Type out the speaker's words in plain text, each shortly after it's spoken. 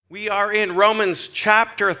We are in Romans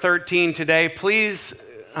chapter 13 today. Please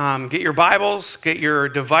get your Bibles, get your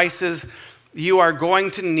devices. You are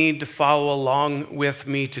going to need to follow along with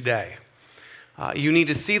me today. You need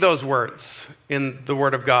to see those words in the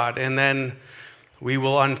Word of God, and then we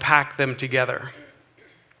will unpack them together.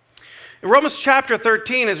 Romans chapter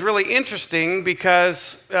 13 is really interesting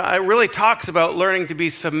because it really talks about learning to be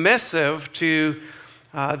submissive to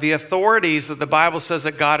the authorities that the Bible says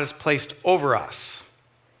that God has placed over us.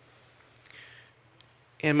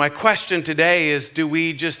 And my question today is, do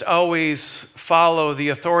we just always follow the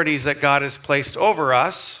authorities that God has placed over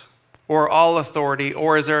us, or all authority,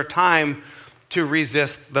 or is there a time to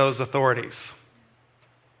resist those authorities?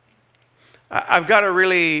 I've got a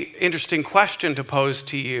really interesting question to pose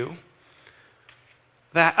to you.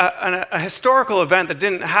 That a historical event that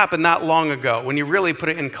didn't happen that long ago, when you really put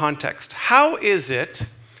it in context. How is it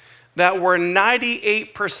that where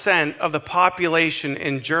 98% of the population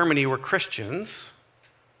in Germany were Christians,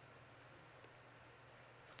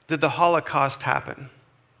 did the Holocaust happen?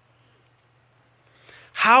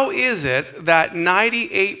 How is it that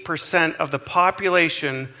 98% of the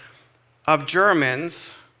population of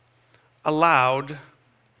Germans allowed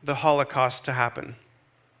the Holocaust to happen?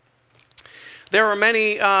 There were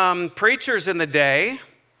many preachers in the day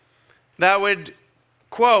that would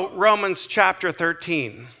quote Romans chapter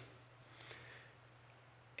 13.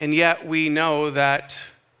 And yet we know that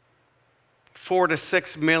 4 to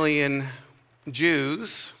 6 million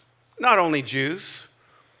Jews, not only Jews,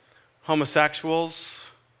 homosexuals,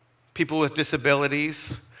 people with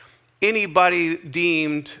disabilities, anybody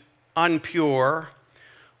deemed unpure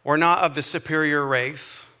or not of the superior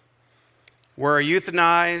race, were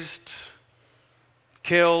euthanized,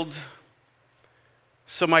 killed.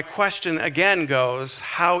 So my question again goes,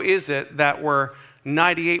 how is it that we're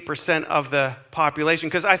 98% of the population?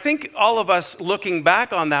 Because I think all of us looking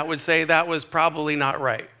back on that would say that was probably not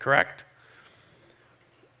right, correct?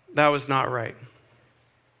 That was not right.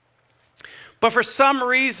 But for some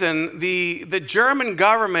reason, the German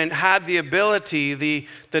government had the ability,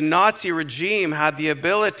 the Nazi regime had the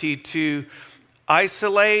ability to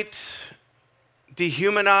isolate,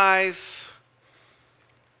 dehumanize,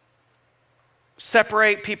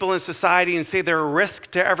 separate people in society and say they're a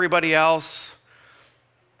risk to everybody else.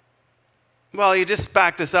 Well, you just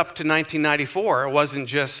back this up to 1994. It wasn't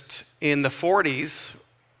just in the 40s,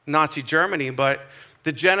 Nazi Germany, but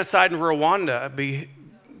the genocide in Rwanda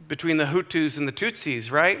between the Hutus and the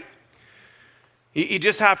Tutsis, right? You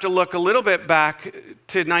just have to look a little bit back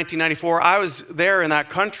to 1994. I was there in that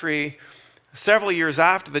country several years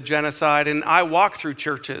after the genocide, and I walked through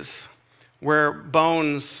churches where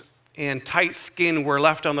bones and tight skin were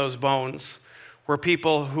left on those bones, were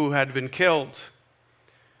people who had been killed.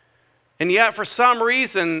 And yet, for some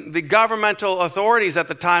reason, the governmental authorities at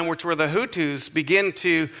the time, which were the Hutus, begin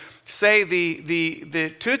to say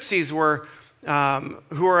the Tutsis were,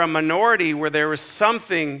 who are a minority, where there was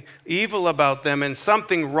something evil about them and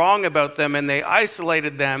something wrong about them, and they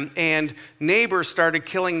isolated them, and neighbors started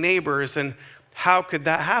killing neighbors. And how could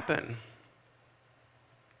that happen?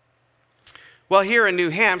 Well, here in New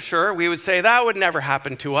Hampshire, we would say that would never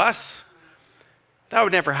happen to us. That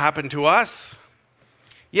would never happen to us.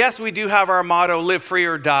 Yes, we do have our motto, live free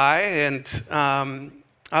or die, and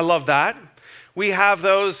I love that. We have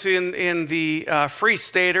those in the free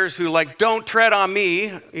staters who like, don't tread on me,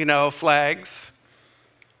 flags.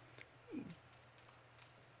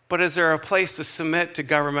 But is there a place to submit to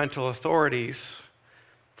governmental authorities?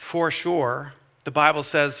 For sure. The Bible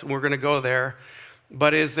says we're going to go there.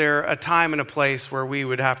 But is there a time and a place where we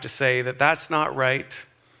would have to say that that's not right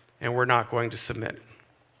and we're not going to submit?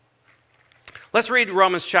 Let's read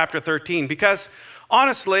Romans chapter 13, because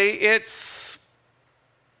honestly,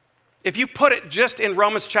 if you put it just in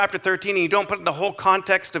Romans chapter 13 and you don't put it in the whole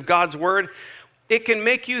context of God's word, it can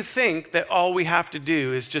make you think that all we have to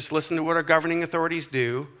do is just listen to what our governing authorities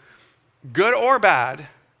do, good or bad,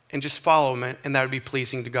 and just follow them, and that would be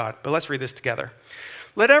pleasing to God. But let's read this together.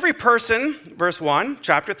 Let every person, verse 1,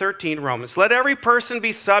 chapter 13, Romans, let every person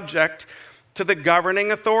be subject to the governing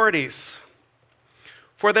authorities.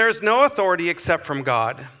 For there is no authority except from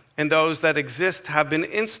God, and those that exist have been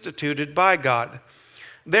instituted by God.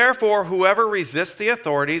 Therefore, whoever resists the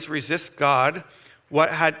authorities resists God,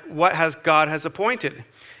 what God has appointed.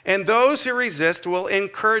 And those who resist will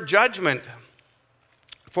incur judgment.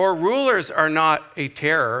 For rulers are not a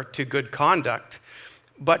terror to good conduct,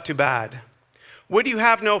 but to bad. Would you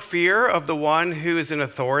have no fear of the one who is in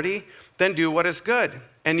authority? Then do what is good,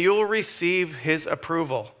 and you will receive his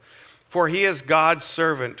approval. For he is God's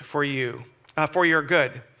servant for you, for your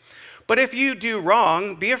good. But if you do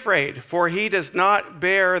wrong, be afraid, for he does not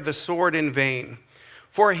bear the sword in vain.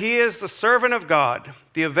 For he is the servant of God,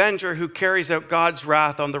 the avenger who carries out God's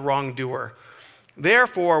wrath on the wrongdoer.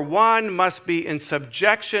 Therefore, one must be in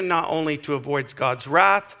subjection not only to avoid God's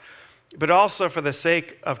wrath, but also for the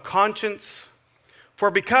sake of conscience.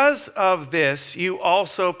 For because of this, you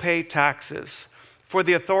also pay taxes, for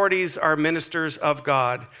the authorities are ministers of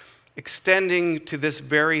God, extending to this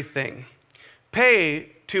very thing. Pay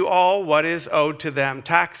to all what is owed to them,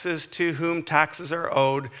 taxes to whom taxes are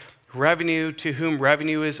owed, revenue to whom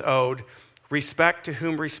revenue is owed, respect to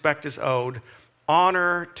whom respect is owed,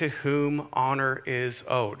 honor to whom honor is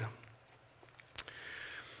owed.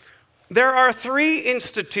 There are 3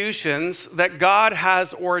 institutions that God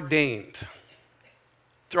has ordained.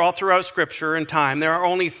 All throughout Scripture and time, there are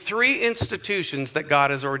only 3 institutions that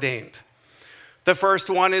God has ordained. The first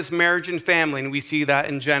one is marriage and family, and we see that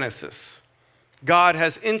in Genesis. God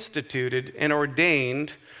has instituted and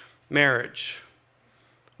ordained marriage.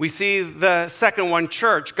 We see the second one,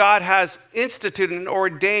 church. God has instituted and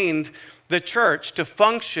ordained the church to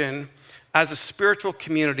function as a spiritual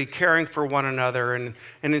community, caring for one another and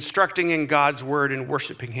instructing in God's word and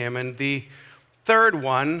worshiping him. And the third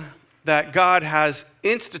one that God has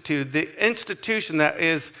instituted, the institution that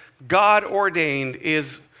is God ordained,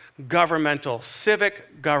 is governmental,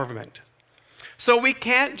 civic government. So we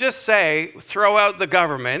can't just say, throw out the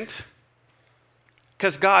government,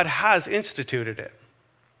 because God has instituted it.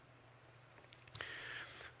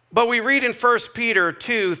 But we read in 1 Peter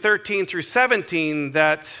 2, 13 through 17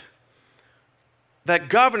 that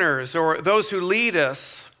governors, or those who lead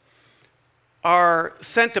us, are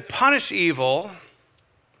sent to punish evil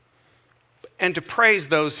and to praise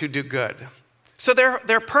those who do good. So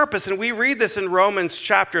their purpose, and we read this in Romans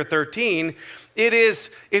chapter 13, it is,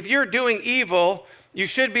 if you're doing evil, you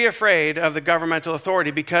should be afraid of the governmental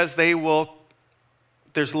authority because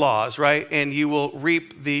there's laws, right? And you will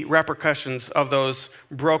reap the repercussions of those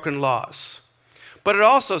broken laws. But it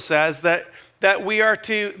also says that they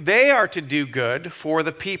are to do good for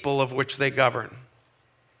the people of which they govern.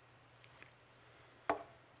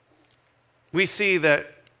 We see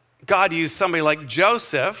that God used somebody like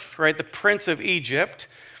Joseph, right, the prince of Egypt,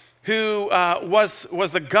 who was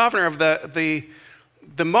the governor of the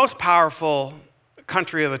most powerful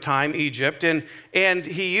country of the time, Egypt, and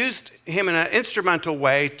he used him in an instrumental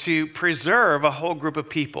way to preserve a whole group of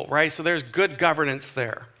people, right? So there's good governance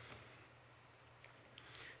there.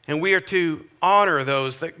 And we are to honor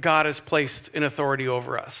those that God has placed in authority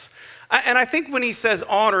over us. And I think when he says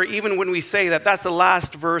honor, even when we say that, that's the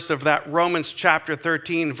last verse of that Romans chapter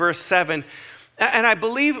 13, verse 7. And I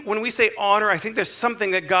believe when we say honor, I think there's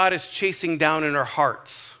something that God is chasing down in our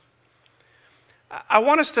hearts. I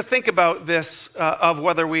want us to think about this of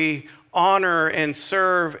whether we honor and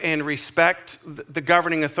serve and respect the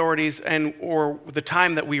governing authorities or the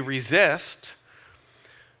time that we resist.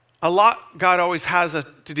 A lot, God always has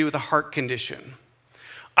to do with a heart condition.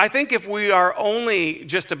 I think if we are only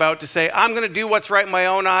just about to say, I'm going to do what's right in my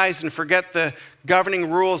own eyes and forget the governing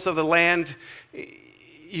rules of the land,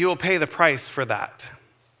 you'll pay the price for that.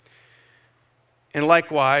 And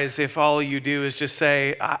likewise, if all you do is just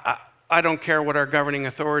say, I don't care what our governing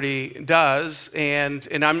authority does, and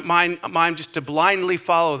I'm just to blindly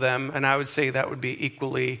follow them, and I would say that would be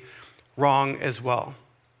equally wrong as well.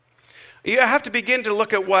 You have to begin to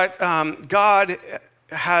look at what God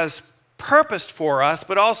has purposed for us,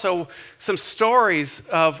 but also some stories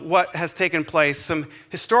of what has taken place, some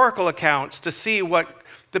historical accounts to see what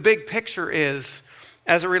the big picture is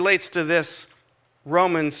as it relates to this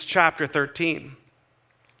Romans chapter 13.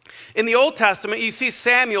 In the Old Testament, you see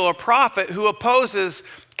Samuel, a prophet, who opposes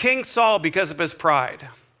King Saul because of his pride.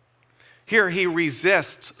 Here he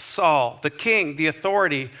resists Saul, the king, the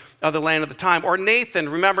authority of the land at the time. Or Nathan,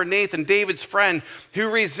 remember Nathan, David's friend,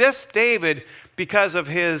 who resists David because of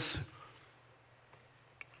his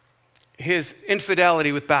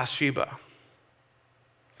infidelity with Bathsheba.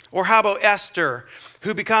 Or how about Esther,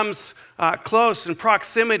 who becomes close in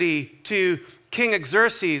proximity to King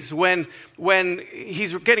Xerxes when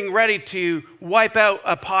he's getting ready to wipe out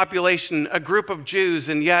a population, a group of Jews,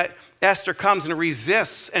 and yet Esther comes and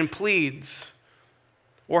resists and pleads.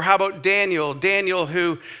 Or how about Daniel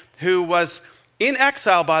who was in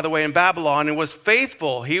exile, by the way, in Babylon, and was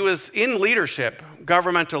faithful. He was in leadership,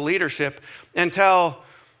 governmental leadership, until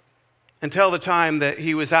the time that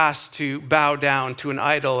he was asked to bow down to an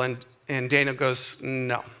idol, and Daniel goes,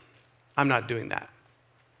 no, I'm not doing that.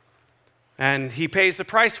 And he pays the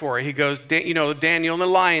price for it. He goes, Daniel in the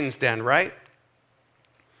lion's den, right?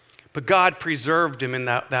 But God preserved him in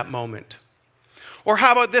that moment. Or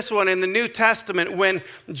how about this one in the New Testament when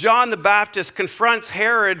John the Baptist confronts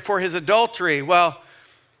Herod for his adultery? Well,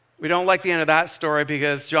 we don't like the end of that story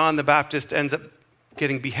because John the Baptist ends up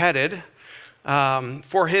getting beheaded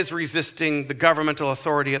for his resisting the governmental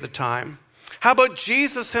authority at the time. How about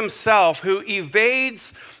Jesus himself, who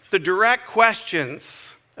evades the direct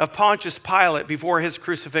questions of Pontius Pilate before his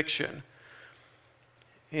crucifixion?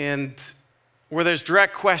 And where there's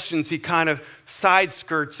direct questions, he kind of side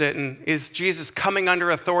skirts it. And is Jesus coming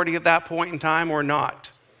under authority at that point in time or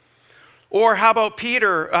not? Or how about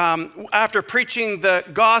Peter, after preaching the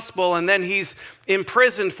gospel and then he's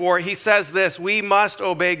imprisoned for it, he says this: we must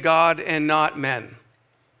obey God and not men.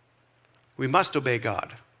 We must obey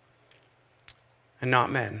God and not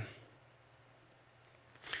men.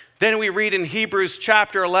 Then we read in Hebrews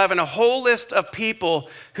chapter 11 a whole list of people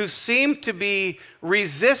who seem to be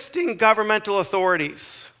resisting governmental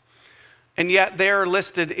authorities, and yet they're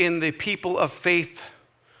listed in the people of faith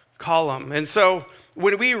column. And so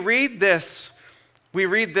when we read this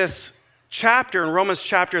chapter in Romans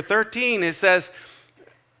chapter 13, it says,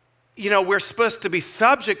 we're supposed to be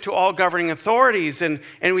subject to all governing authorities, and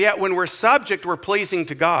yet when we're subject, we're pleasing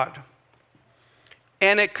to God.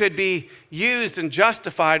 And it could be used and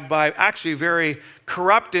justified by actually very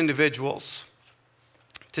corrupt individuals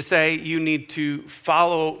to say, you need to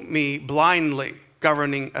follow me blindly,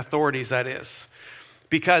 governing authorities, that is,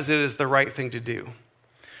 because it is the right thing to do.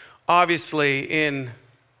 Obviously, in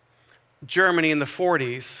Germany in the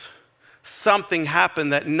 40s, something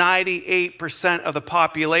happened that 98% of the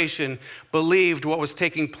population believed what was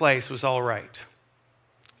taking place was all right.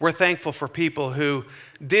 We're thankful for people who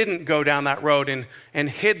didn't go down that road and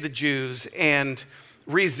hid the Jews and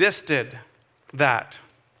resisted that.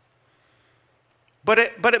 But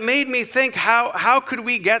it made me think, how could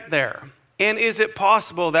we get there? And is it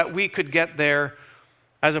possible that we could get there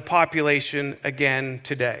as a population again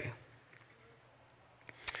today?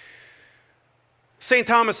 St.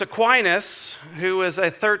 Thomas Aquinas, who was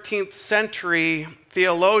a 13th century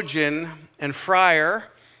theologian and friar,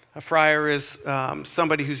 a friar is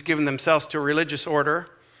somebody who's given themselves to a religious order,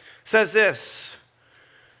 says this: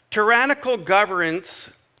 tyrannical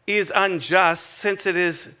governance is unjust since it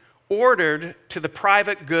is ordered to the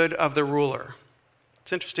private good of the ruler.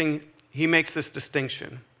 It's interesting, he makes this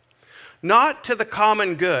distinction. Not to the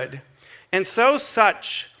common good, and so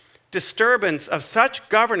such disturbance of such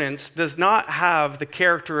governance does not have the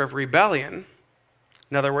character of rebellion.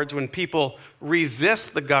 In other words, when people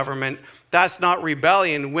resist the government, that's not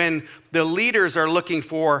rebellion. When the leaders are looking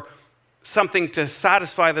for something to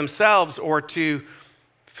satisfy themselves or to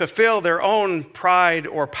fulfill their own pride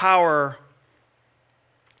or power,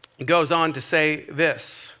 it goes on to say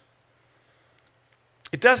this: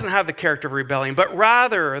 it doesn't have the character of rebellion, but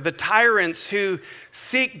rather the tyrants who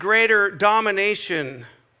seek greater domination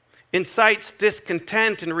incites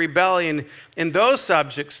discontent and rebellion, and those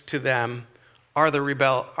subjects to them are the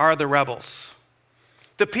rebels.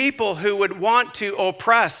 The people who would want to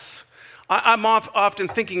oppress. I'm often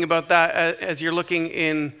thinking about that as you're looking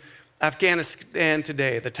in Afghanistan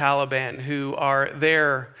today, the Taliban, who are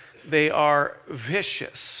there. They are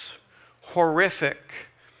vicious, horrific,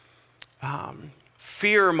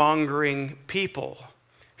 fear-mongering people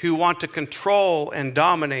who want to control and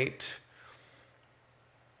dominate.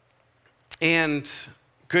 And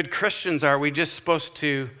good Christians, are we just supposed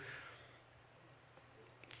to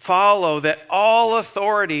follow that all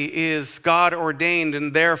authority is God ordained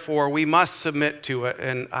and therefore we must submit to it?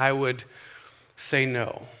 And I would say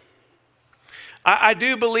no. I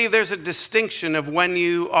do believe there's a distinction of when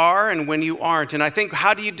you are and when you aren't. And I think,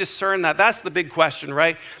 how do you discern that? That's the big question,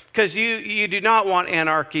 right? Because you do not want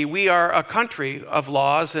anarchy. We are a country of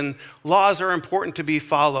laws, and laws are important to be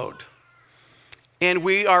followed. And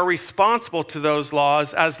we are responsible to those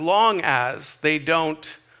laws as long as they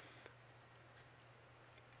don't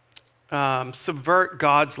subvert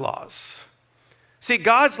God's laws. See,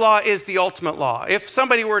 God's law is the ultimate law. If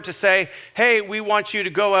somebody were to say, hey, we want you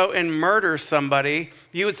to go out and murder somebody,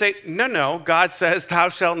 you would say, no, God says, thou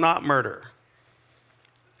shalt not murder.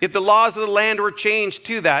 If the laws of the land were changed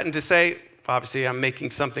to that, and to say, obviously I'm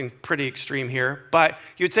making something pretty extreme here, but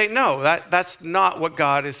you'd say, no, that's not what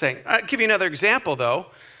God is saying. I'll give you another example, though.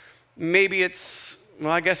 Maybe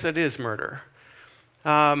I guess it is murder.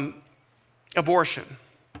 Abortion.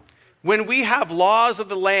 When we have laws of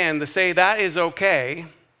the land that say that is okay,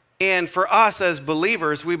 and for us as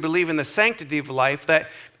believers, we believe in the sanctity of life, that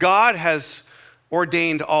God has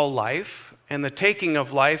ordained all life, and the taking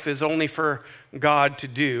of life is only for God to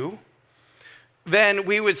do, then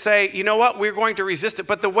we would say, you know what, we're going to resist it.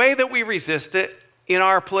 But the way that we resist it in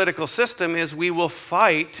our political system is we will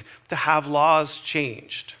fight to have laws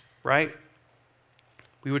changed, right?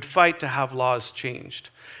 We would fight to have laws changed.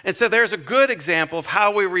 And so there's a good example of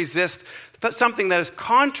how we resist something that is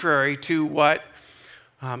contrary to what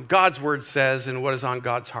God's word says and what is on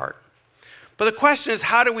God's heart. But the question is,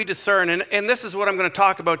 how do we discern? And this is what I'm going to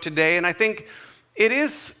talk about today. And I think it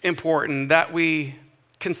is important that we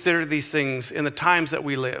consider these things in the times that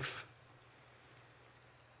we live.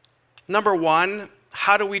 Number one,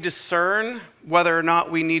 how do we discern whether or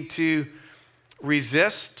not we need to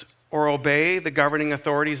resist or obey the governing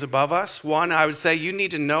authorities above us? One, I would say you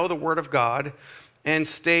need to know the Word of God and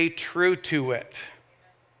stay true to it.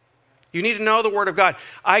 You need to know the Word of God.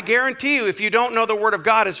 I guarantee you, if you don't know the Word of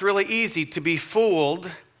God, it's really easy to be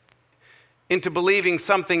fooled into believing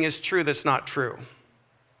something is true that's not true.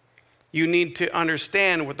 You need to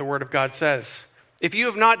understand what the Word of God says. If you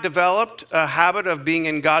have not developed a habit of being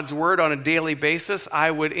in God's Word on a daily basis,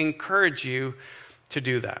 I would encourage you to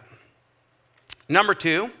do that. Number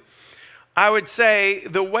two, I would say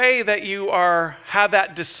the way that you have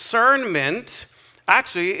that discernment,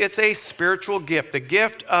 actually, it's a spiritual gift, the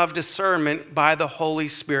gift of discernment by the Holy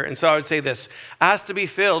Spirit. And so I would say this: ask to be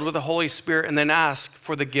filled with the Holy Spirit and then ask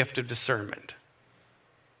for the gift of discernment.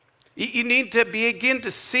 You need to begin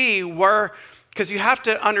to see where, because you have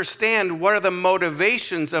to understand what are the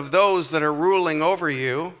motivations of those that are ruling over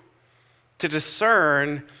you to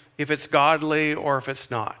discern if it's godly or if it's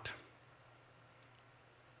not.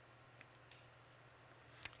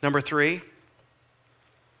 Number three.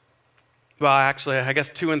 Well, actually, I guess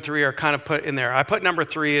 2 and 3 are kind of put in there. I put number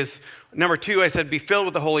 3 as, number 2, I said, be filled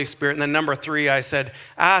with the Holy Spirit. And then number 3, I said,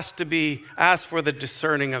 ask for the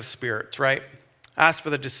discerning of spirits, right? Ask for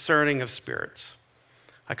the discerning of spirits.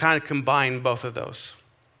 I kind of combined both of those.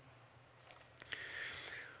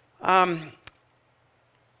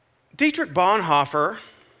 Dietrich Bonhoeffer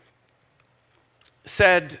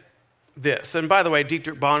said this. And by the way,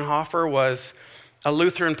 Dietrich Bonhoeffer was a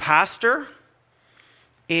Lutheran pastor.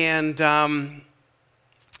 And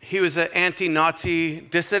he was an anti-Nazi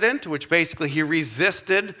dissident, which basically he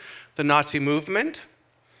resisted the Nazi movement.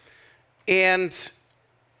 And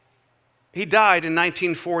he died in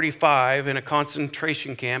 1945 in a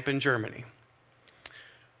concentration camp in Germany.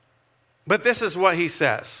 But this is what he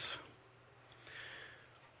says: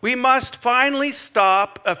 we must finally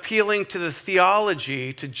stop appealing to the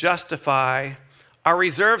theology to justify our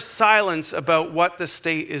reserved silence about what the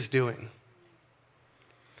state is doing.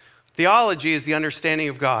 Theology is the understanding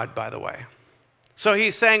of God, by the way. So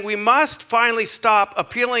he's saying we must finally stop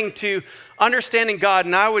appealing to understanding God,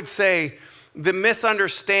 and I would say the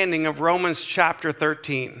misunderstanding of Romans chapter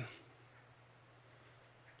 13.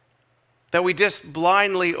 That we just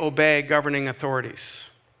blindly obey governing authorities.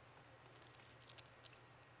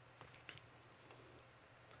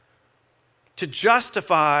 To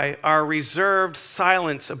justify our reserved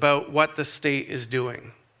silence about what the state is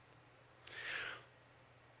doing.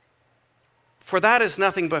 For that is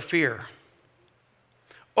nothing but fear.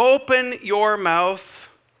 Open your mouth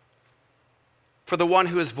for the one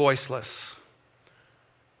who is voiceless.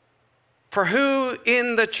 For who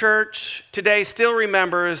in the church today still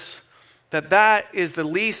remembers that is the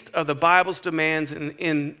least of the Bible's demands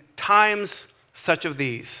in times such of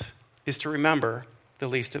these, is to remember the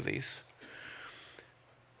least of these.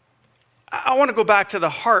 I want to go back to the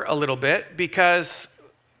heart a little bit, because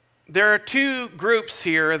there are two groups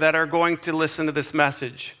here that are going to listen to this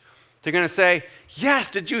message. They're going to say, yes,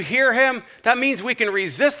 did you hear him? That means we can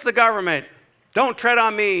resist the government. Don't tread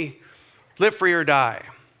on me. Live free or die.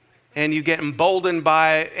 And you get emboldened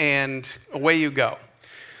by it, and away you go.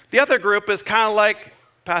 The other group is kind of like,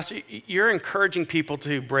 Pastor, you're encouraging people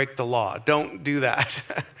to break the law. Don't do that.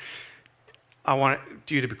 I want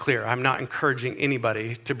you to be clear. I'm not encouraging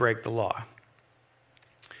anybody to break the law.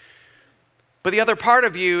 But the other part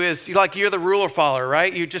of you is you're the ruler follower,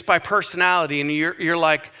 right? You just by personality, and you're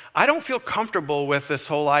like, I don't feel comfortable with this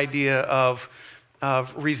whole idea of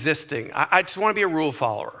resisting. I just want to be a rule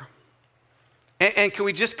follower. And can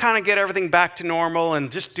we just kind of get everything back to normal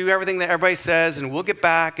and just do everything that everybody says, and we'll get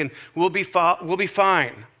back and we'll be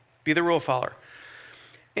fine. Be the rule follower.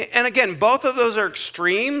 And again, both of those are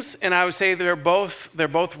extremes, and I would say they're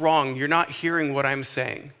both wrong. You're not hearing what I'm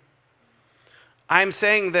saying. I'm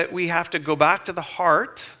saying that we have to go back to the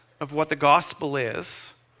heart of what the gospel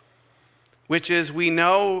is, which is, we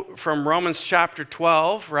know from Romans chapter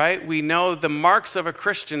 12, right? We know the marks of a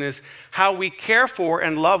Christian is how we care for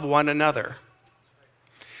and love one another.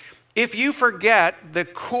 If you forget the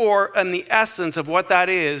core and the essence of what that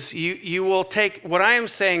is, you will take what I am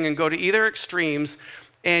saying and go to either extremes,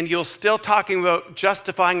 and you'll still talking about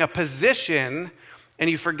justifying a position and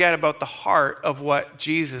you forget about the heart of what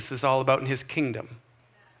Jesus is all about in his kingdom.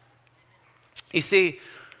 You see,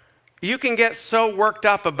 you can get so worked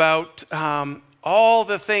up about all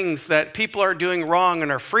the things that people are doing wrong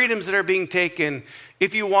and our freedoms that are being taken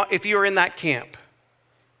if you're in that camp.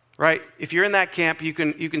 Right? If you're in that camp, you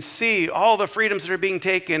can see all the freedoms that are being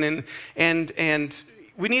taken and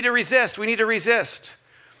we need to resist. We need to resist.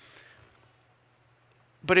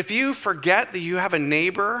 But if you forget that you have a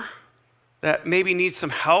neighbor that maybe needs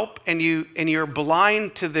some help and you're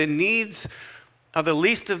blind to the needs of the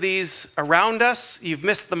least of these around us, you've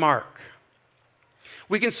missed the mark.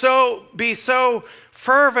 We can be so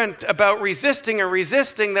fervent about resisting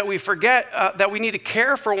that we forget that we need to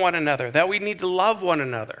care for one another, that we need to love one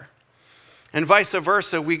another. And vice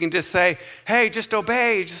versa, we can just say, hey, just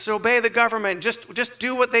obey the government, just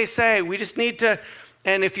do what they say. We just need to,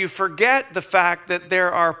 and if you forget the fact that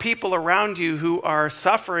there are people around you who are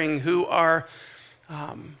suffering, who are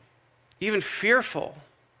even fearful,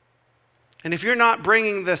 and if you're not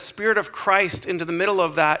bringing the Spirit of Christ into the middle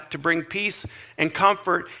of that to bring peace and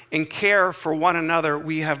comfort and care for one another,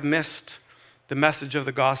 we have missed the message of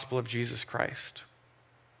the gospel of Jesus Christ.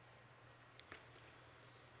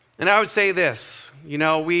 And I would say this,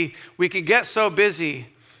 we could get so busy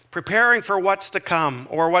preparing for what's to come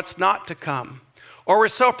or what's not to come, or we're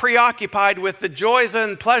so preoccupied with the joys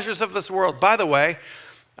and pleasures of this world. By the way,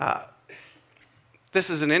 this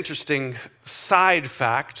is an interesting side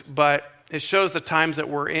fact, but it shows the times that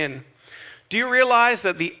we're in. Do you realize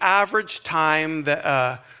that the average time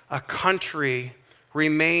that a country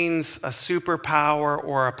remains a superpower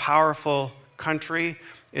or a powerful country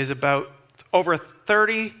is about over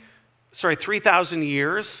 3,000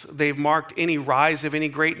 years they've marked any rise of any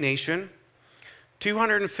great nation,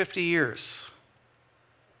 250 years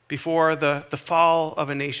before the fall of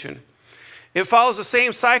a nation. It follows the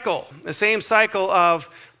same cycle of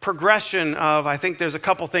progression of, I think there's a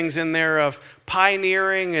couple things in there of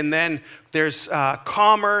pioneering, and then there's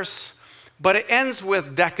commerce, but it ends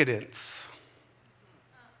with decadence.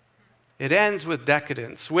 It ends with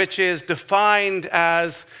decadence, which is defined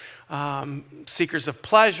as seekers of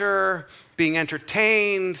pleasure, being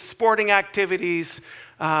entertained, sporting activities.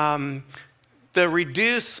 The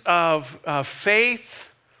reduce of faith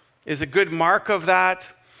is a good mark of that.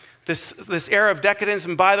 This era of decadence,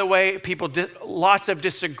 and by the way, lots of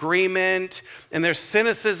disagreement, and there's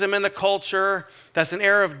cynicism in the culture. That's an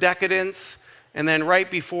era of decadence. And then right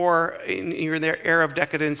before you're in the era of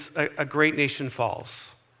decadence, a great nation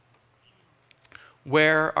falls.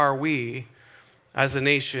 Where are we as a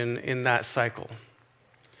nation in that cycle?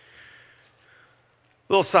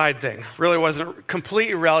 Little side thing, really wasn't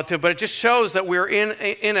completely relative, but it just shows that we're in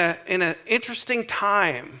an interesting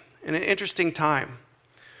time,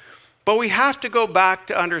 But we have to go back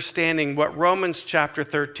to understanding what Romans chapter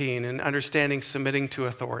 13 and understanding submitting to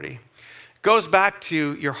authority. It goes back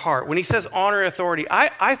to your heart. When he says honor authority,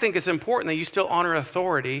 I think it's important that you still honor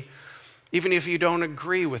authority even if you don't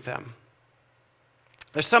agree with them.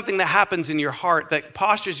 There's something that happens in your heart that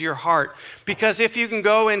postures your heart, because if you can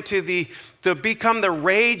go into become the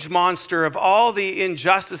rage monster of all the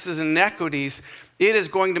injustices and inequities, it is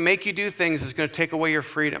going to make you do things that's going to take away your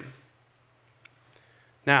freedom.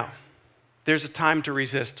 Now, there's a time to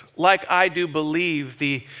resist. Like I do believe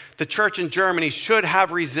the church in Germany should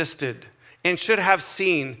have resisted and should have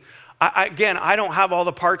seen. Again, I don't have all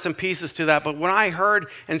the parts and pieces to that, but when I heard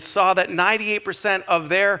and saw that 98% of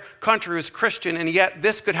their country was Christian and yet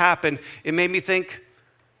this could happen, it made me think,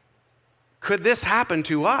 could this happen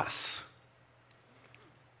to us?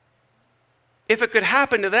 If it could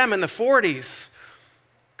happen to them in the 40s,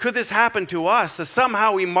 could this happen to us? That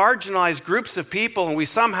somehow we marginalize groups of people and we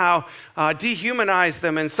somehow dehumanize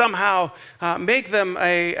them and somehow make them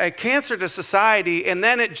a cancer to society, and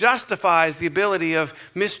then it justifies the ability of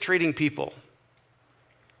mistreating people.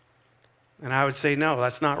 And I would say, no,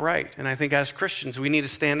 that's not right. And I think as Christians, we need to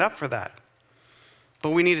stand up for that. But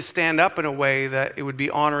we need to stand up in a way that it would be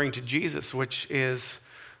honoring to Jesus, which is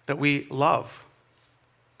that we love,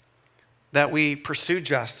 that we pursue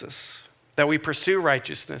justice, that we pursue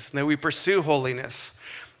righteousness, that we pursue holiness,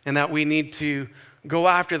 and that we need to go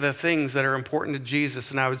after the things that are important to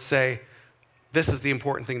Jesus. And I would say, this is the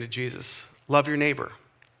important thing to Jesus. Love your neighbor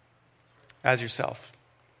as yourself.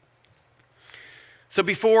 So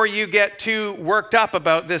before you get too worked up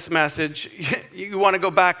about this message, you want to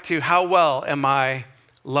go back to, how well am I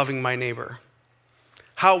loving my neighbor?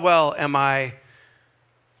 How well am I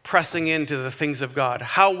pressing into the things of God?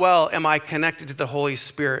 How well am I connected to the Holy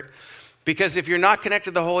Spirit? Because if you're not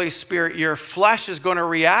connected to the Holy Spirit, your flesh is going to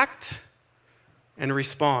react and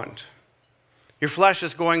respond. Your flesh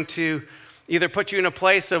is going to either put you in a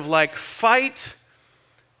place of like fight,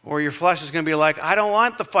 or your flesh is going to be like, I don't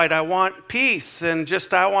want the fight, I want peace, and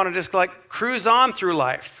I want to just like cruise on through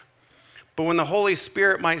life. But when the Holy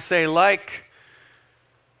Spirit might say, like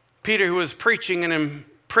Peter, who was preaching and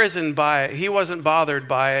imprisoned by it, he wasn't bothered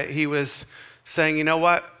by it. He was saying, you know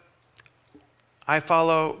what? I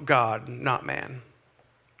follow God, not man.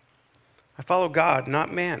 I follow God,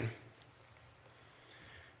 not man.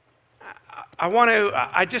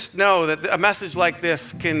 I just know that a message like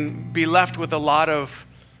this can be left with a lot of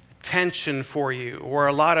tension for you, or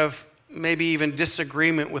a lot of maybe even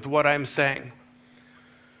disagreement with what I'm saying.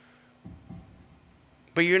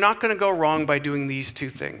 But you're not going to go wrong by doing these two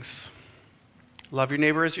things. Love your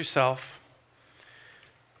neighbor as yourself.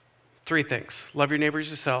 3 things. Love your neighbor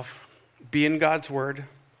as yourself. Be in God's word.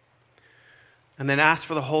 And then ask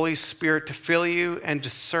for the Holy Spirit to fill you and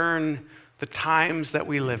discern the times that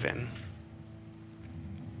we live in.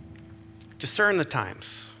 Discern the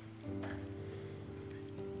times.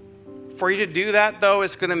 For you to do that, though,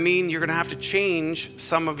 it's going to mean you're going to have to change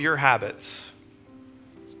some of your habits.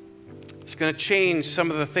 It's going to change some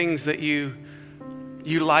of the things that you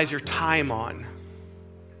utilize your time on.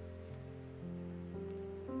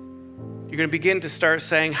 You're going to begin to start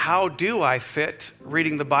saying, how do I fit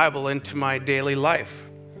reading the Bible into my daily life?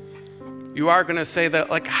 You are going to say that,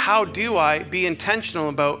 like, how do I be intentional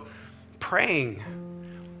about praying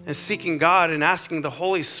and seeking God and asking the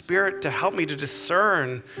Holy Spirit to help me to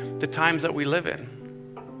discern the times that we live in?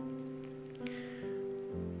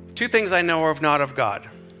 2 things I know of not of God.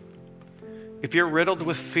 If you're riddled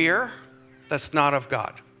with fear, that's not of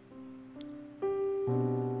God.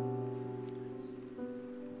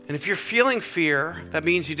 And if you're feeling fear, that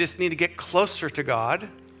means you just need to get closer to God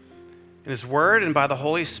in His Word and by the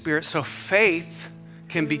Holy Spirit so faith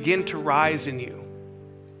can begin to rise in you.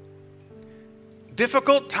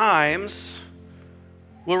 Difficult times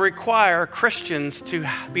will require Christians to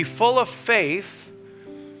be full of faith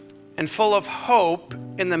and full of hope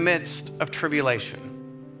in the midst of tribulation.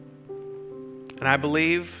 And I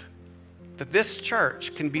believe that this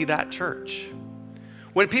church can be that church.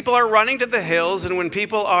 When people are running to the hills and when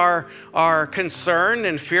people are concerned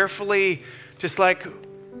and fearfully just like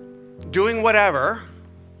doing whatever,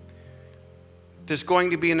 there's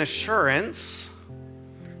going to be an assurance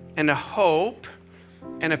and a hope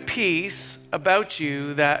and a peace about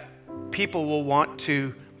you that people will want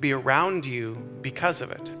to be around you because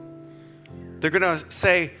of it. They're going to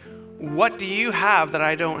say, what do you have that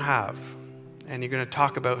I don't have? And you're going to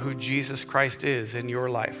talk about who Jesus Christ is in your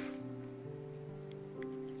life.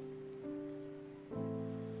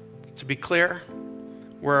 To be clear,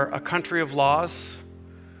 we're a country of laws.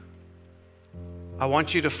 I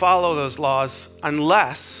want you to follow those laws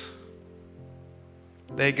unless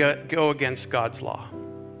they go against God's law.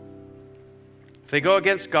 If they go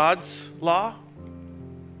against God's law,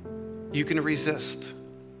 you can resist.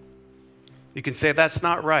 You can say that's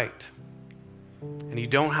not right, and you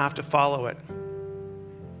don't have to follow it.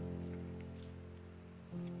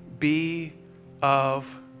 Be of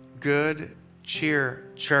good cheer,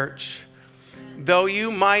 church. Though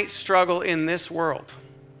you might struggle in this world,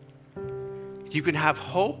 you can have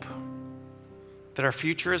hope that our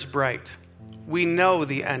future is bright. We know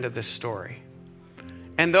the end of this story.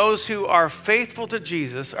 And those who are faithful to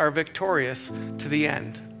Jesus are victorious to the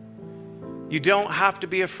end. You don't have to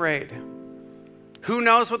be afraid. Who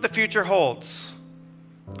knows what the future holds?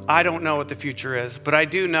 I don't know what the future is, but I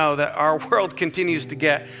do know that our world continues to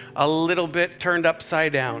get a little bit turned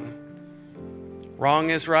upside down.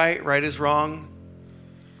 Wrong is right, right is wrong.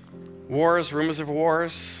 Wars, rumors of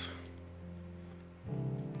wars,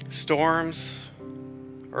 storms,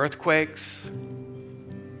 earthquakes.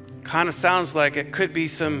 Kind of sounds like it could be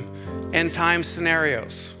some end time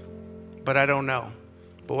scenarios, but I don't know.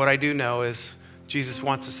 But what I do know is Jesus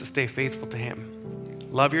wants us to stay faithful to Him.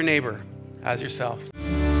 Love your neighbor as yourself.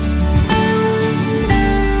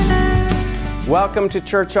 Welcome to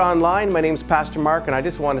Church Online. My name is Pastor Mark, and I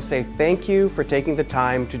just want to say thank you for taking the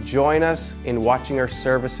time to join us in watching our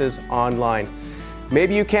services online.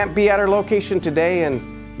 Maybe you can't be at our location today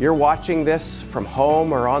and you're watching this from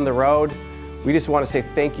home or on the road. We just want to say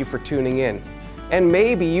thank you for tuning in. And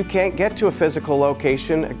maybe you can't get to a physical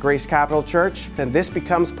location at Grace Capital Church, then this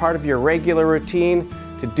becomes part of your regular routine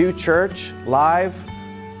to do church live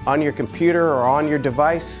on your computer or on your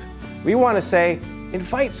device. We want to say,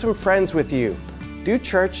 invite some friends with you. Do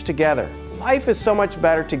church together. Life is so much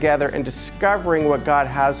better together, and discovering what God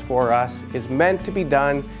has for us is meant to be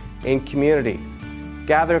done in community.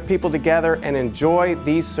 Gather people together and enjoy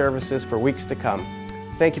these services for weeks to come.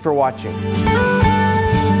 Thank you for watching.